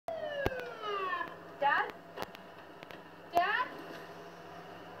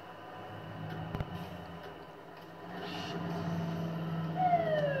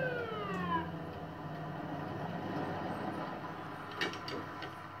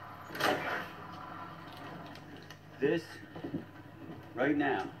This, right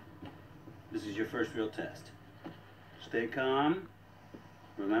now, this is your first real test. Stay calm.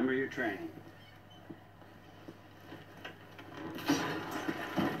 Remember your training.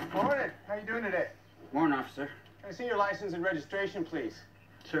 Morning. How you doing today? Morning, officer. Can I see your license and registration, please?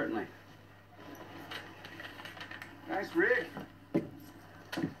 Certainly. Nice rig.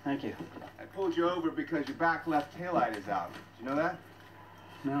 Thank you. I pulled you over because your back left taillight is out. Did you know that?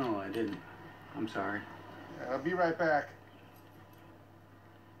 No, I didn't. I'm sorry. I'll be right back.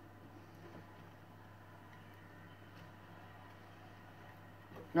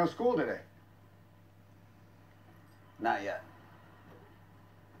 No school today. Not yet.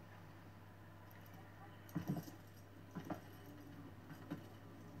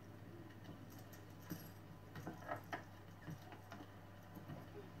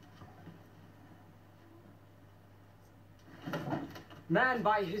 Man,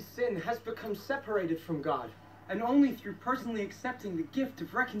 by his sin, has become separated from God. And only through personally accepting the gift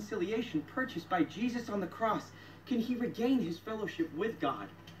of reconciliation purchased by Jesus on the cross can he regain his fellowship with God.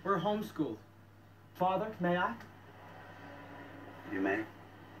 We're homeschooled. Father, may I? You may.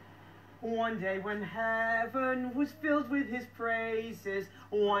 One day when heaven was filled with his praises,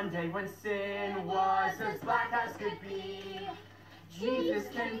 one day when sin was as black as could be, Jesus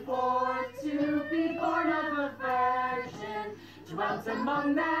came forth to be born of a virgin, dwelt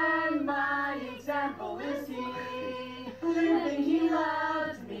among them, my example is he. Living he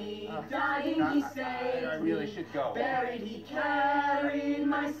loved me, dying he saved me. I really should go. Buried he carried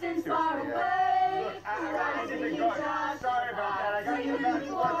my sins far away. Sorry about that. I got you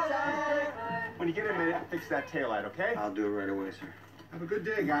back. When you get a minute, fix that taillight, okay? I'll do it right away, sir. Have a good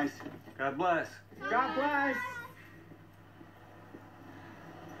day, guys. God bless. God bless.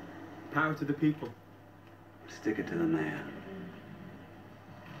 Power to the people. Stick it to the man.